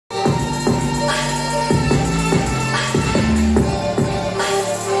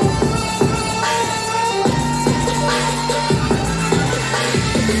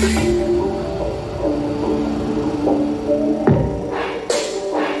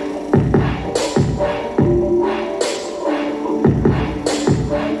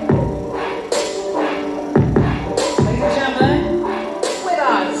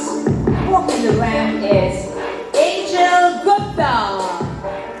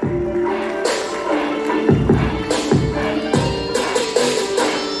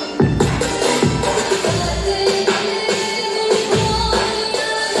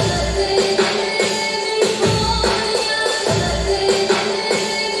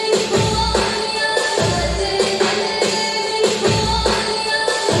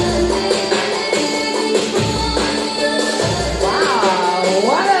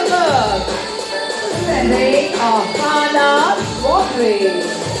country.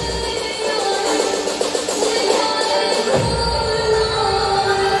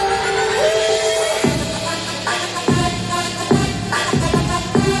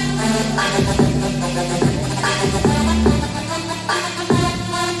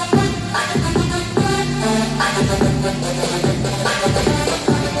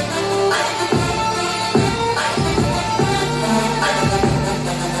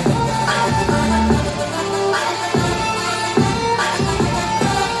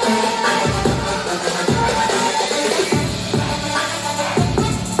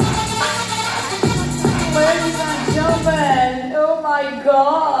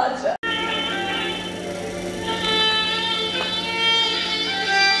 God.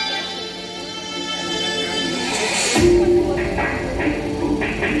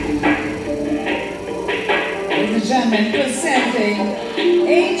 Ladies and gentlemen, presenting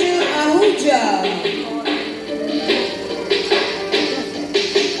Angel Ahuja.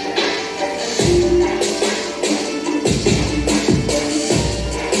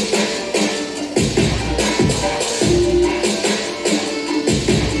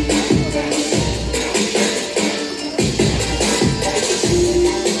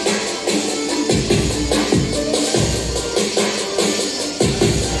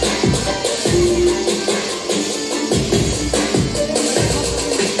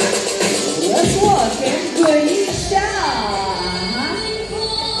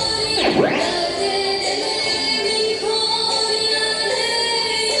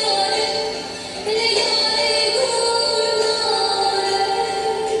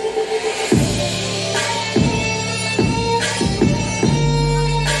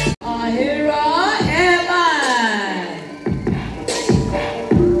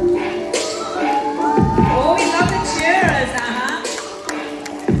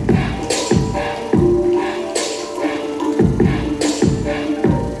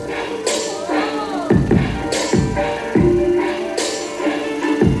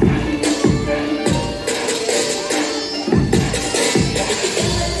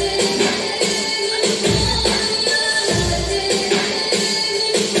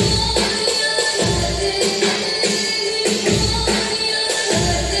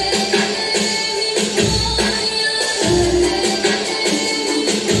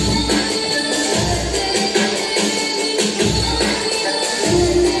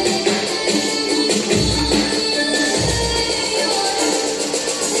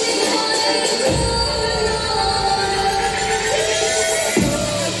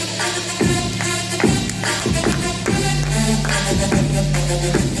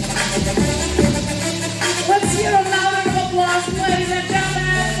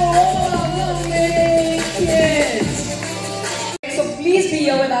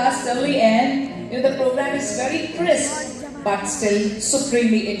 Till the end. You know, the program is very crisp but still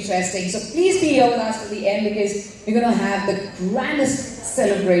supremely interesting. So please be here with us till the end because we're going to have the grandest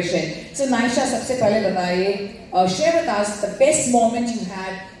celebration. So Naisha, सबसे पहले बताइए, share with us the best moment you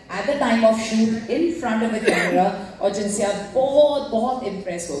had at the time of shoot in front of the camera और जिनसे आप बहुत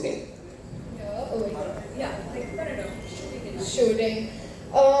impressed हो गए. Yeah, like shooting.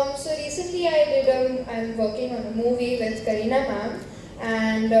 So recently I'm working on a movie with Karina ma'am.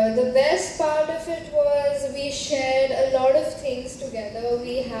 And the best part of it was we shared a lot of things together.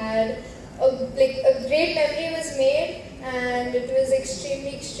 We had a great memory was made, and it was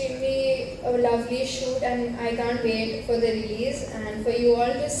extremely a lovely shoot. And I can't wait for the release and for you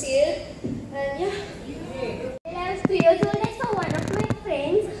all to see it. And yeah. When I was 3 years old, I saw one of my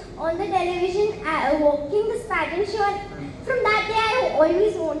friends on the television walking this pageant show. And from that day, I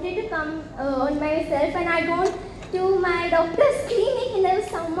always wanted to come on myself, and I gone to my doctor's clinic, and there was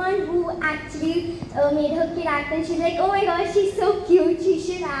someone who actually made her kid act, and she's like, oh my gosh, she's so cute, she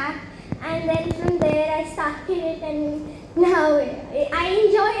should act. And then from there I started it, and now I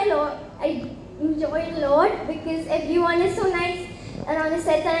enjoy it a lot because everyone is so nice around the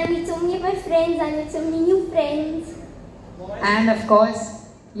set, and I meet so many of my friends, I meet so many new friends. And of course,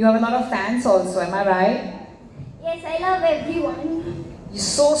 you have a lot of fans also, am I right? Yes, I love everyone. You're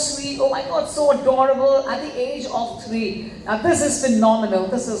so sweet, oh my God, so adorable at the age of 3. Now this is phenomenal,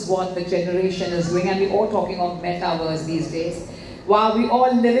 this is what the generation is doing, and we're all talking of metaverse these days. Wow, we're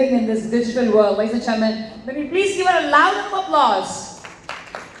all living in this digital world. Ladies and gentlemen, may we please give her a loud applause.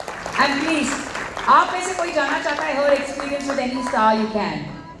 And please, आप में से कोई जानना चाहता है her experience with any star, you can.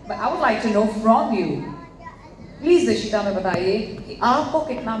 But I would like to know from you. Please Dishita में बताइए कि आपको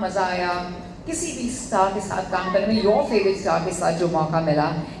कितना मजा आया किसी भी स्टार के साथ काम करने में, your favorite star के साथ जो मौका मिला,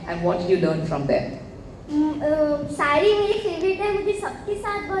 and what did you learn from them? सारी मेरी फेवरेट है, मुझे सबके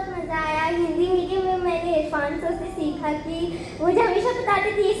साथ बहुत मज़ा आया। हिंदी मीडियम में मैंने इरफान सर से सीखा कि मुझे हमेशा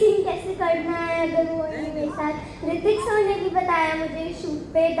बताते थे ये सीन कैसे करना है अगर वो मेरे साथ। ऋतिक सर ने भी बताया मुझे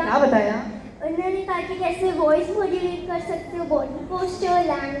शूट पे। क्या बताया? उन्होंने कहा कि कैसे वॉइस मॉड्यूलेट कर सकते हो, body posture,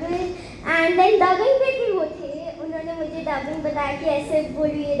 language and then dubbing पे भी वो थे। उन्होंने मुझे डबिंग बताया कि ऐसे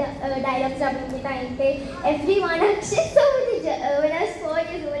बोलिए डायलॉग्स डबिंग के टाइम पे। एवरीवन अक्षय सर मुझे when I was 4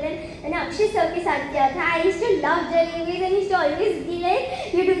 years old मैंने अक्षय सर के साथ किया था। I used to love jalebis and he used to always be like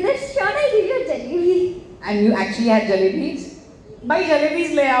you do this shot I give you jalebi. And you actually had jalebis? भाई jalebis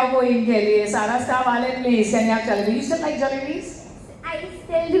ले आओ कोई इनके लिए। सारा स्टाफ वाले please can you have jalebis? You still like jalebis? I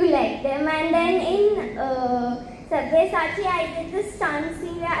still do like them. And then in Subway Sachi, I did this stunt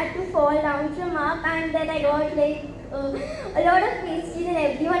scene where I had to fall down from up, and then I got like a lot of pastries and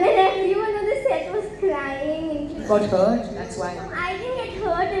everyone on the set was crying. Got hurt, that's why. I didn't get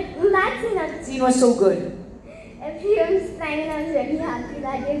hurt. That scene was so good. Everyone was crying and I was really happy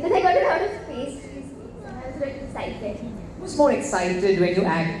that day because I got a lot of pastries and I was really excited. Who's more excited when you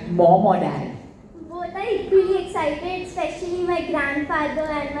act, mom or dad? Both are equally excited, especially my grandfather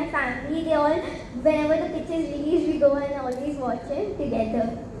and my family. They all, whenever the picture is released, we go and always watch it together.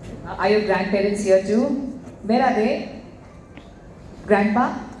 Are your grandparents here too? Where are they? Grandpa?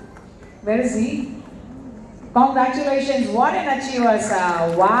 Where is he? Congratulations, what an achiever, sir.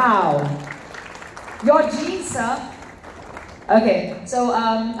 Wow. Your genes, sir. Okay, so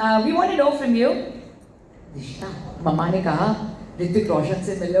we want to know from you. Dishita, mama ने कहा ऋतिक रोशन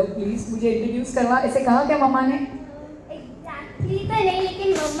से मिलो please, मुझे introduce करवा, ऐसे कहा क्या मम्मा ने? Exactly तो नहीं,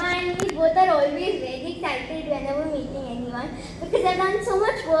 लेकिन मम्मा and me both are always very excited whenever meeting anyone because they've done so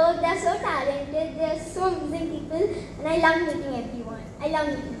much work, they're so talented, they're so amazing people and I love meeting everyone. I love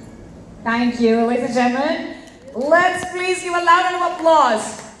meeting. Thank you, ladies and gentlemen. Let's please give a loud round of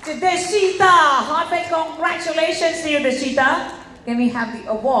applause to Dishita. Heartfelt congratulations to you, Dishita. Can we have the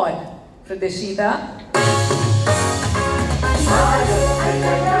award for Dishita?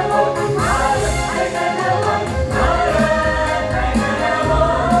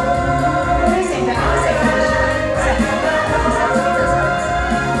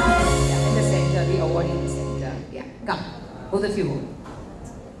 Both of you.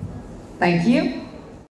 Thank you.